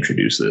why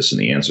introduce this? And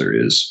the answer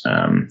is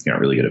you're not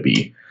really going to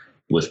be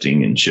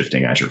lifting and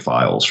shifting Azure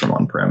Files from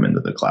on-prem into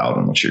the cloud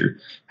unless you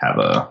have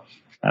a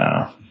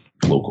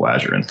local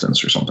Azure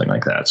instance or something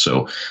like that.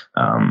 So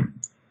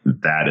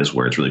that is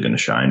where it's really going to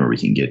shine, where we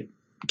can get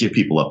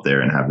people up there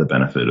and have the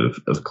benefit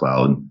of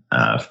cloud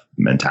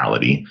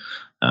mentality,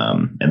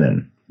 and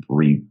then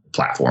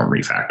re-platform,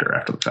 refactor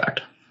after the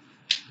fact.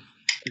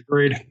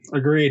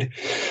 Agreed.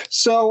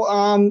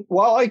 So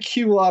while I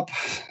queue up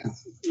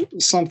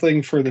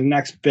something for the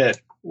next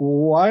bit,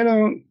 why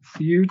don't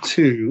you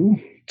two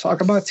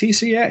talk about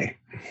TCA?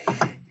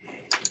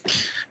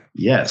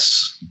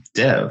 Yes,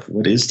 Dev,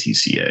 what is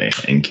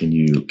TCA, and can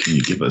you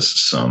give us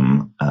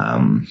some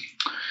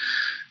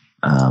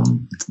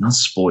not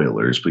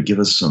spoilers, but give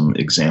us some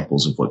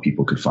examples of what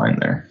people could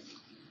find there?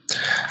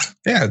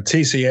 Yeah,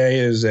 TCA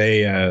is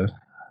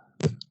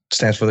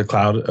stands for the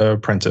Cloud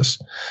Apprentice,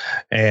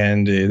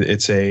 and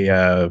it's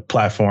a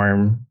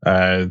platform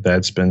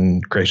that's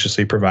been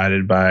graciously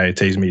provided by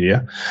Taze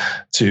Media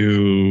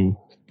to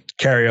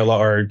carry a lot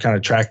or kind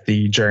of track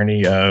the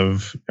journey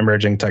of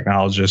emerging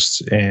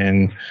technologists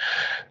in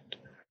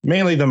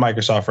mainly the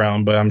Microsoft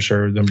realm, but I'm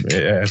sure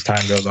as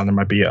time goes on, there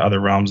might be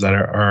other realms that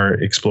are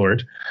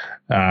explored.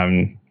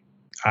 I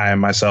am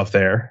myself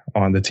there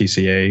on the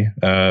TCA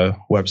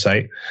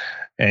website,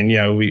 and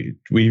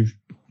we've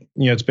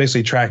it's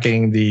basically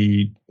tracking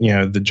the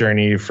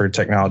journey for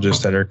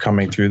technologists that are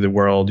coming through the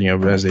world,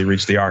 as they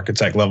reach the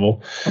architect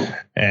level.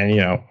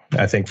 And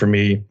I think for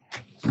me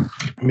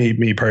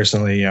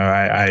personally,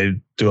 I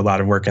do a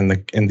lot of work in the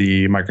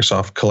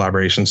Microsoft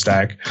collaboration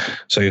stack.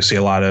 So you'll see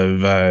a lot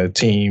of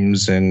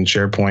Teams and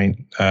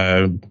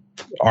SharePoint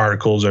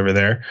articles over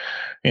there.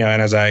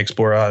 And as I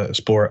explore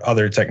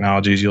other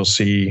technologies, you'll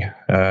see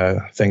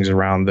things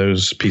around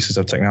those pieces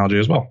of technology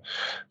as well.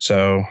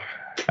 So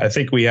I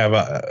think we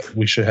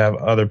should have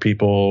other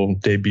people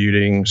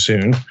debuting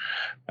soon.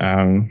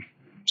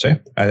 So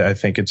I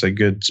think it's a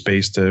good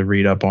space to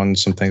read up on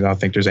some things. I don't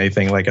think there's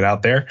anything like it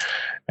out there.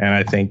 And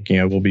I think,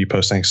 we'll be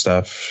posting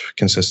stuff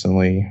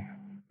consistently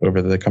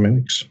over the coming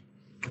weeks.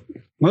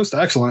 Most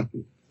excellent.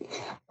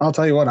 I'll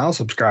tell you what, I'll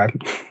subscribe.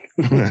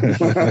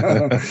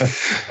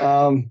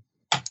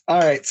 All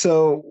right.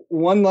 So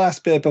one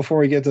last bit before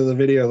we get to the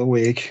video of the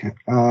week.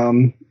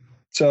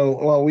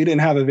 We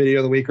didn't have a video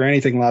of the week or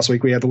anything last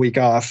week. We had the week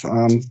off.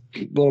 A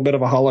little bit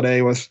of a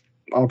holiday with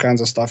all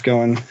kinds of stuff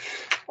going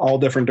all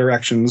different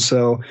directions.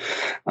 So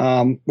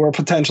we're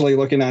potentially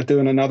looking at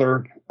doing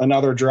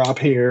another drop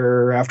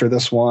here after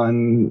this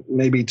one,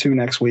 maybe 2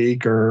 next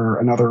week, or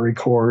another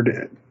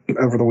record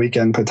over the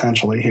weekend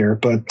potentially here.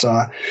 But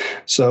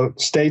so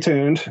stay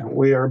tuned.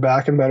 We are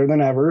back and better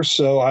than ever.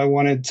 So I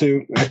wanted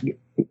to,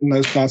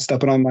 not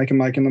stepping on Mike and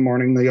Mike in the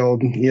morning, the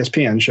old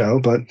ESPN show,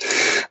 but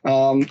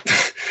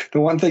the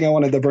one thing I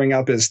wanted to bring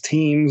up is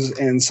Teams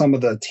and some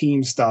of the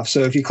team stuff. So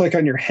if you click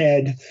on your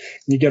head and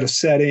you go to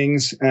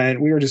settings, and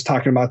we were just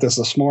talking about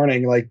this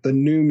morning, like the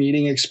new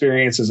meeting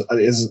experience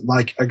is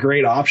like a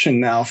great option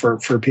now for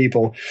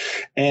people.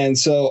 And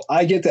so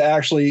I get to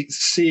actually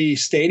see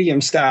stadium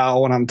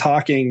style when I'm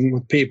talking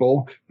with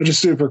people, which is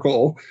super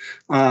cool.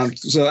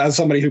 So as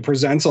somebody who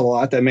presents a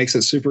lot, that makes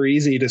it super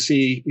easy to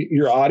see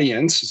your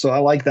audience. So I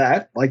like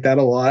that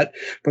a lot.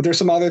 But there's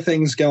some other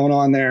things going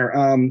on there.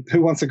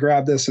 Who wants to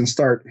grab this and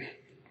start?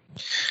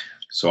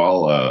 So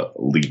I'll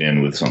lead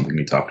in with something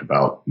you talked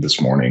about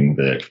this morning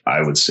that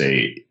I would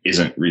say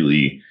isn't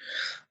really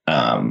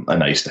a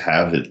nice to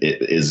have. It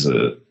is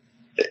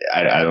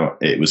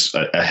it was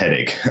a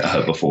headache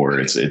before.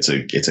 It's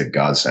a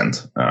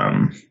godsend.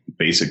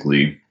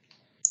 Basically,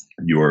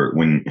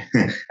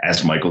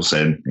 as Michael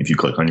said, if you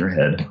click on your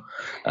head,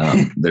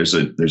 there's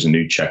a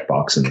new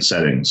checkbox in the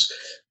settings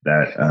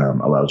that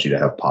allows you to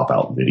have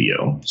pop-out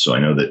video. So I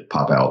know that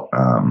pop-out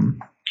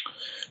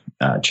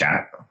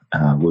chat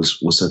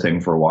was the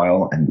thing for a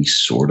while, and we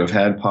sort of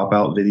had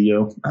pop-out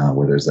video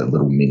where there's that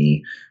little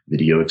mini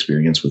video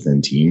experience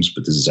within Teams,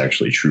 but this is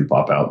actually true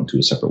pop-out into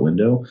a separate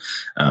window.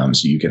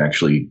 So you can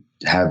actually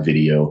have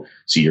video,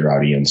 see your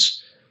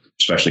audience,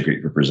 especially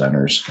great for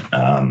presenters,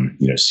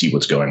 see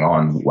what's going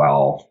on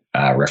while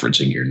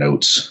referencing your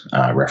notes,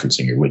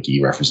 referencing your wiki,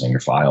 referencing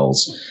your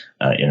files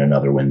in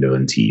another window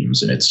in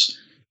Teams. And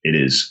it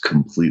is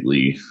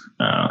completely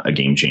a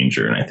game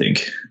changer. And I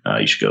think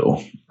you should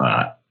go,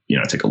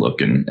 take a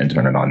look and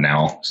turn it on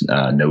now.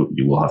 Note,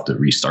 you will have to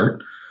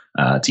restart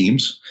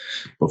Teams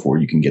before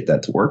you can get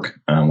that to work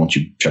once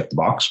you check the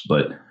box.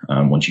 But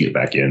once you get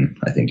back in,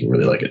 I think you'll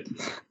really like it.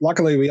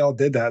 Luckily, we all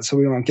did that, so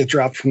we won't get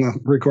dropped from the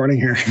recording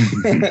here.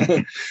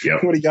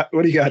 Yep.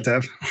 What do you got,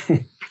 Dev?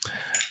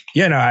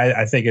 Yeah, no,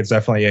 I think it's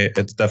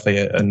definitely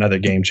another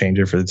game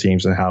changer for the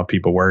teams and how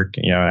people work.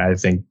 I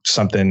think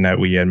something that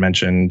we had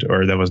mentioned,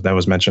 or that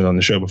was mentioned on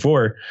the show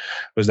before,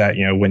 was that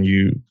when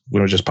it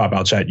was just pop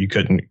out chat, you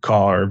couldn't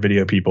call or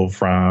video people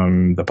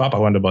from the pop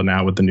out window, but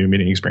now with the new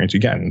meeting experience, you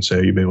can. So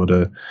you'll be able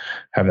to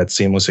have that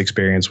seamless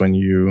experience when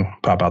you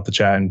pop out the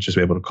chat and just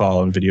be able to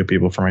call and video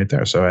people from right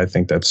there. So I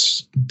think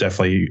that's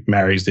definitely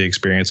marries the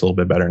experience a little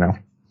bit better now.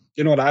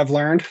 You know what I've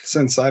learned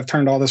since I've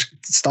turned all this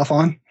stuff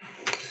on?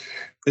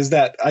 Is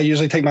that I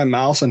usually take my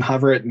mouse and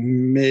hover it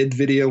mid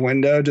video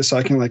window just so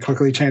I can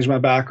quickly change my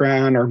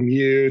background or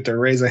mute or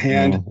raise a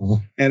hand. Mm-hmm.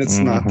 And it's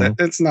not that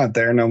it's not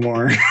there no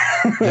more.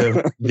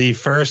 the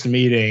first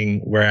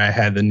meeting where I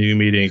had the new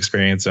meeting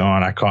experience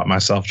on, I caught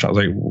myself. I was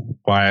like,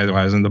 why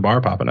isn't the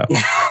bar popping up?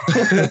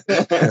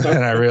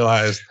 And I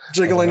realized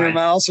jiggling your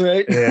mouse,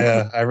 right?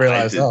 Yeah, I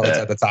realized it's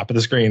at the top of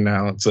the screen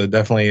now. It's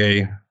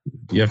definitely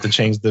you have to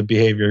change the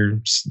behavior.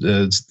 It's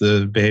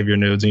the behavior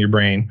nodes in your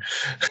brain.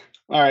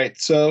 All right,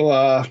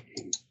 so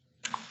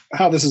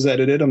how this is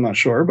edited, I'm not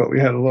sure, but we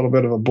had a little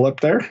bit of a blip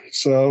there.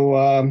 So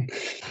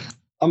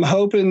I'm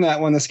hoping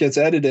that when this gets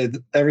edited,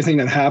 everything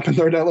that happened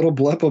during that little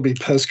blip will be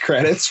post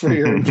credits for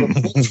your.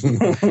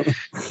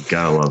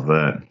 Gotta love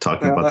that.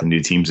 Talking about the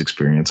new Teams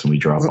experience when we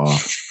drop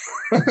off.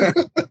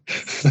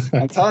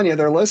 I'm telling you,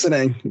 they're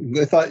listening.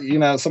 They thought,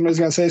 somebody's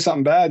going to say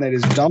something bad and they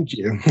just dumped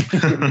you.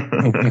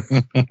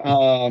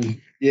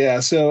 Yeah,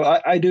 so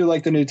I do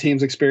like the new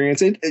Teams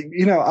experience.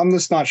 I'm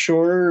just not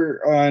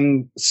sure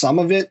on some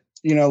of it.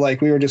 Like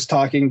we were just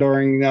talking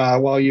during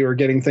while you were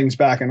getting things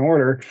back in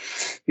order,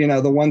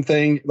 the one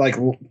thing, like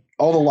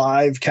all the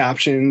live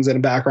captions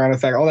and background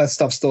effect, all that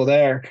stuff's still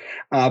there.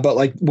 But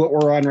like what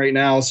we're on right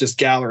now is just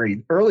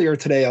gallery. Earlier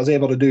today, I was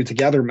able to do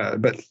together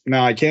mode, but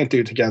now I can't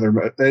do together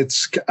mode.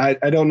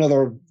 I don't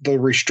know the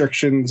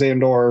restrictions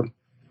and or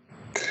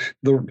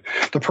the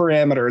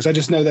parameters. I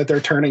just know that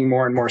they're turning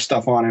more and more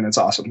stuff on, and it's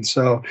awesome.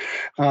 So,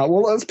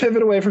 let's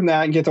pivot away from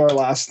that and get to our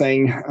last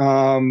thing.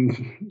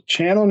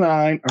 Channel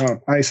 9.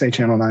 Oh, I say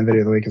Channel 9 video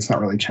of the week. It's not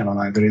really Channel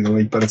 9 video of the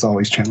week, but it's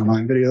always Channel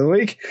 9 video of the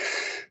week.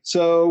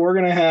 So we're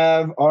going to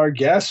have our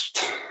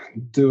guest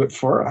do it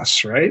for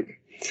us, right?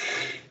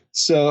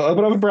 So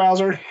open up a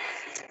browser.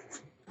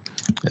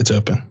 It's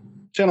open.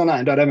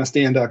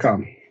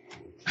 channel9.msdn.com.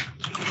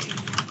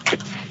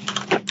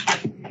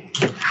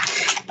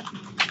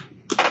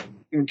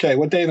 Okay,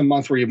 what day of the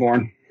month were you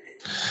born?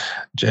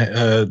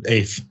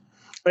 8th.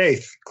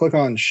 8th. Click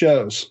on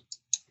shows.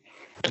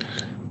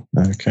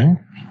 Okay.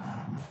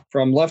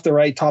 From left to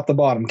right, top to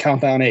bottom,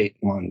 countdown 8.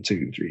 1,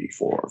 2, 3,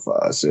 4,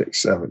 5,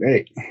 6, 7,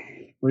 8.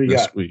 What do you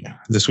got?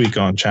 This week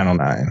on Channel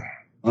 9.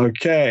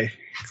 Okay.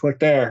 Click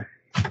there.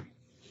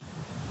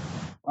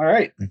 All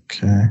right.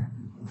 Okay.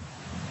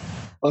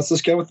 Let's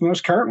just go with the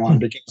most current one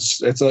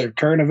because it's a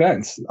current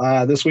event.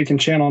 This week in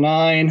Channel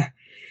 9,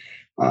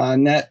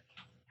 .NET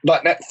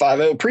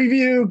 5.0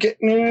 preview, Git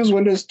news,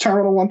 Windows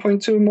Terminal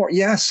 1.2 and more.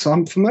 Yes,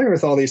 I'm familiar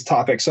with all these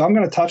topics, so I'm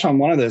going to touch on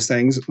one of those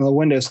things, the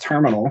Windows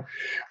Terminal.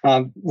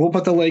 We'll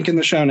put the link in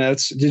the show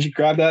notes. Did you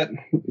grab that,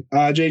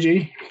 JG?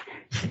 Did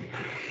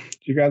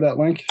you grab that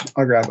link?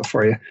 I'll grab it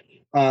for you.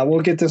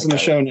 We'll get this in the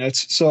show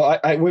notes. So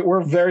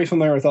we're very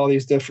familiar with all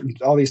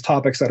these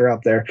topics that are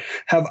up there.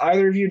 Have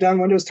either of you done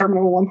Windows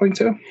Terminal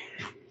 1.2?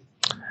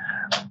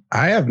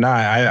 I have not.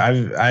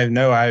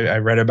 I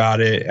read about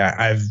it.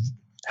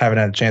 Haven't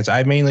had a chance.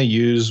 I mainly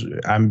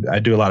I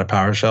do a lot of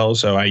PowerShell,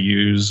 so I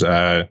use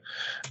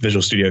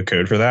Visual Studio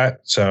Code for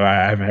that. So I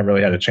haven't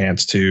really had a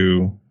chance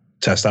to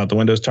test out the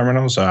Windows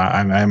Terminal. So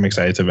I'm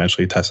excited to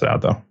eventually test it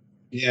out, though.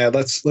 Yeah,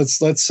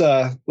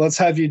 let's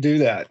have you do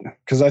that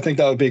because I think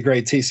that would be a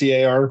great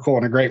TCA article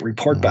and a great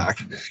report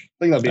back. I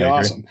think that'd be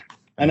awesome.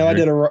 I know I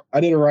did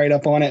a write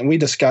up on it and we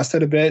discussed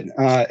it a bit.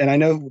 And I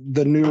know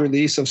the new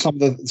release of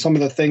some of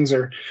the things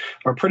are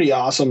pretty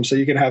awesome. So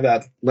you can have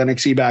that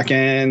Linuxy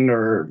backend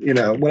or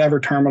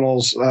whatever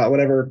terminals,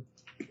 whatever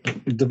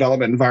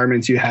development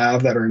environments you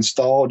have that are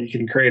installed. You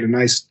can create a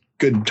nice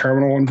good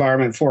terminal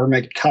environment for,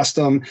 make it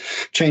custom,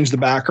 change the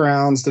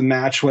backgrounds to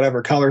match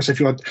whatever colors. If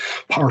you want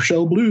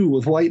PowerShell blue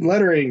with white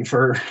lettering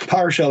for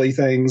PowerShell-y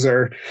things,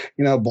 or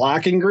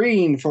black and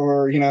green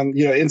for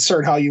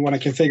insert how you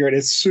want to configure it.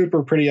 It's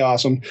pretty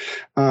awesome.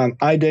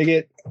 I dig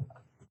it.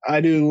 I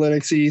do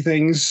Linuxy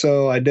things,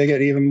 so I dig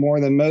it even more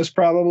than most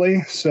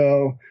probably.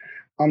 So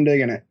I'm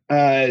digging it.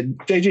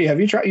 JG, have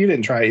you tried? You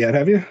didn't try it yet,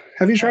 have you?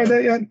 Have you tried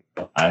that yet?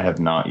 I have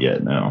not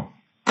yet. No.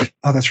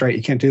 Oh, that's right.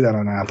 You can't do that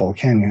on Apple,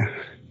 can you?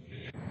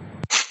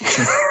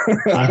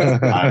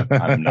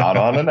 I'm not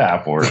on an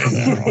Apple right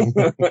now.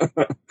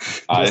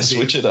 I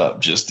switch it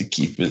up just to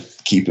keep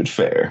it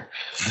fair.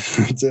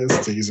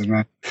 Just teasing,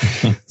 man.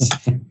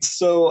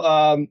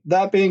 So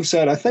that being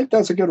said, I think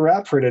that's a good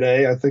wrap for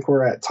today. I think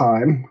we're at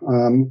time,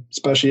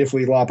 especially if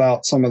we lop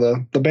out some of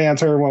the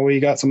banter while we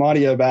got some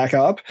audio back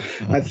up.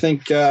 I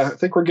think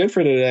we're good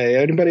for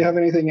today. Anybody have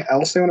anything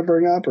else they want to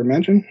bring up or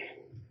mention?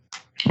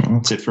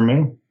 That's it for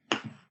me.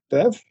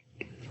 Bev?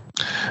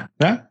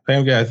 Yeah,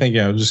 I think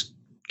just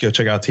go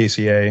check out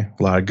TCA.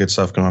 A lot of good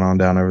stuff going on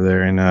down over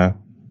there, and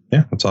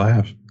that's all I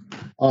have.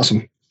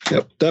 Awesome.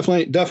 Yep,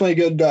 definitely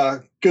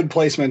good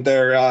placement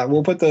there.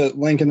 We'll put the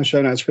link in the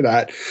show notes for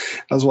that,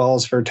 as well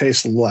as for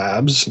Taste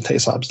Labs,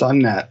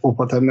 tastelabs.net. We'll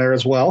put them there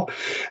as well,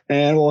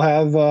 and we'll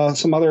have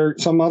some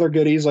other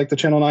goodies like the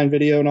Channel 9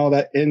 video and all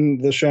that in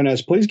the show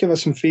notes. Please give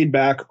us some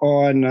feedback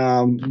on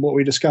what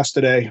we discussed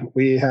today.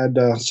 We had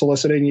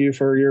soliciting you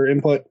for your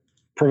input.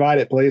 Provide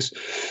it, please.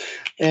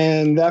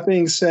 And that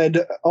being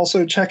said,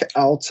 also check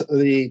out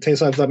the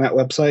tastelabs.net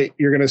website.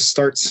 You're going to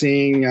start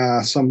seeing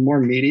some more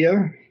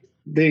media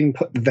being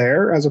put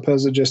there as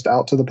opposed to just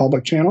out to the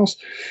public channels.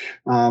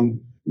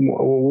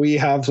 we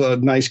have a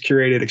nice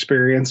curated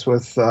experience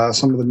with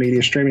some of the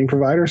media streaming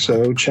providers,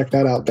 so check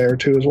that out there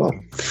too as well.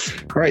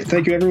 All right,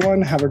 thank you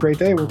everyone. Have a great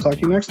day. We'll talk to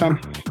you next time.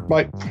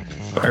 Bye.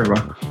 Bye,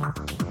 everyone.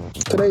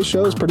 Today's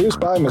show is produced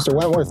by Mr.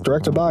 Wentworth,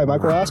 directed by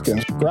Michael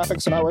Hoskins.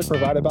 Graphics and artwork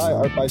provided by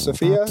Art by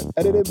Sophia,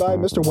 edited by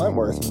Mr.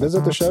 Wentworth.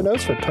 Visit the show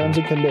notes for terms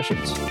and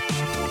conditions.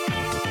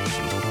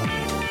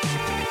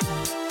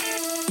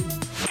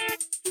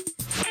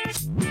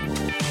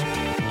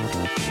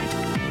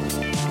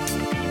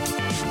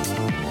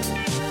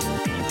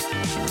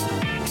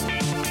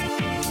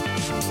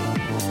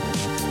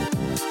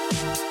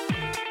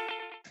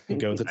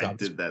 Go with the top. I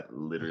did that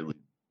literally.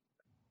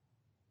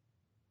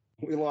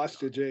 We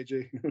lost you,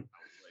 JG. There.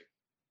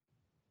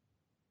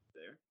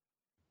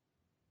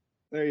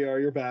 There you are.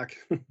 You're back.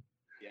 Yeah,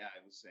 I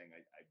was saying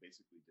I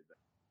basically did that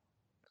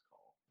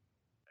call.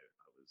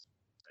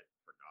 I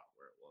forgot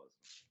where it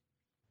was.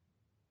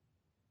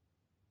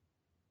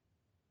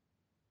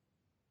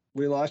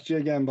 We lost you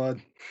again,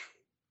 bud.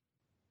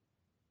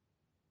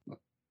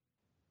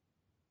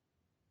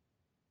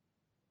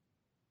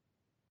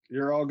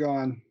 You're all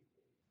gone.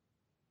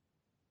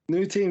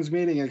 New Teams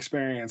meeting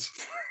experience.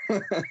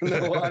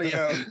 No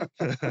audio.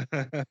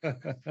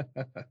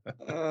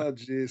 Oh,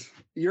 jeez.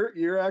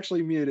 You're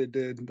actually muted,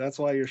 dude. That's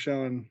why you're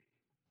showing.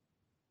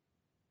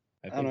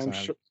 And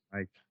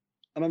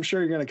I'm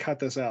sure you're going to cut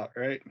this out,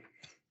 right?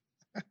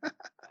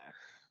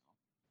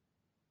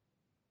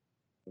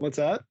 What's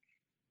that?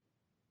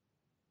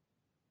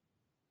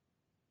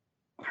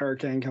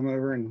 Hurricane come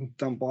over and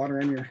dump water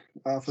in your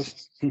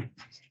office.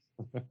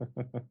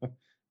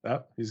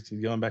 Oh, he's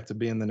going back to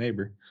being the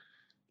neighbor.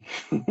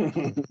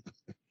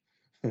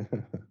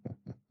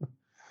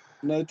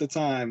 Note the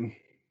time,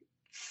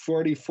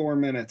 44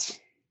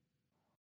 minutes.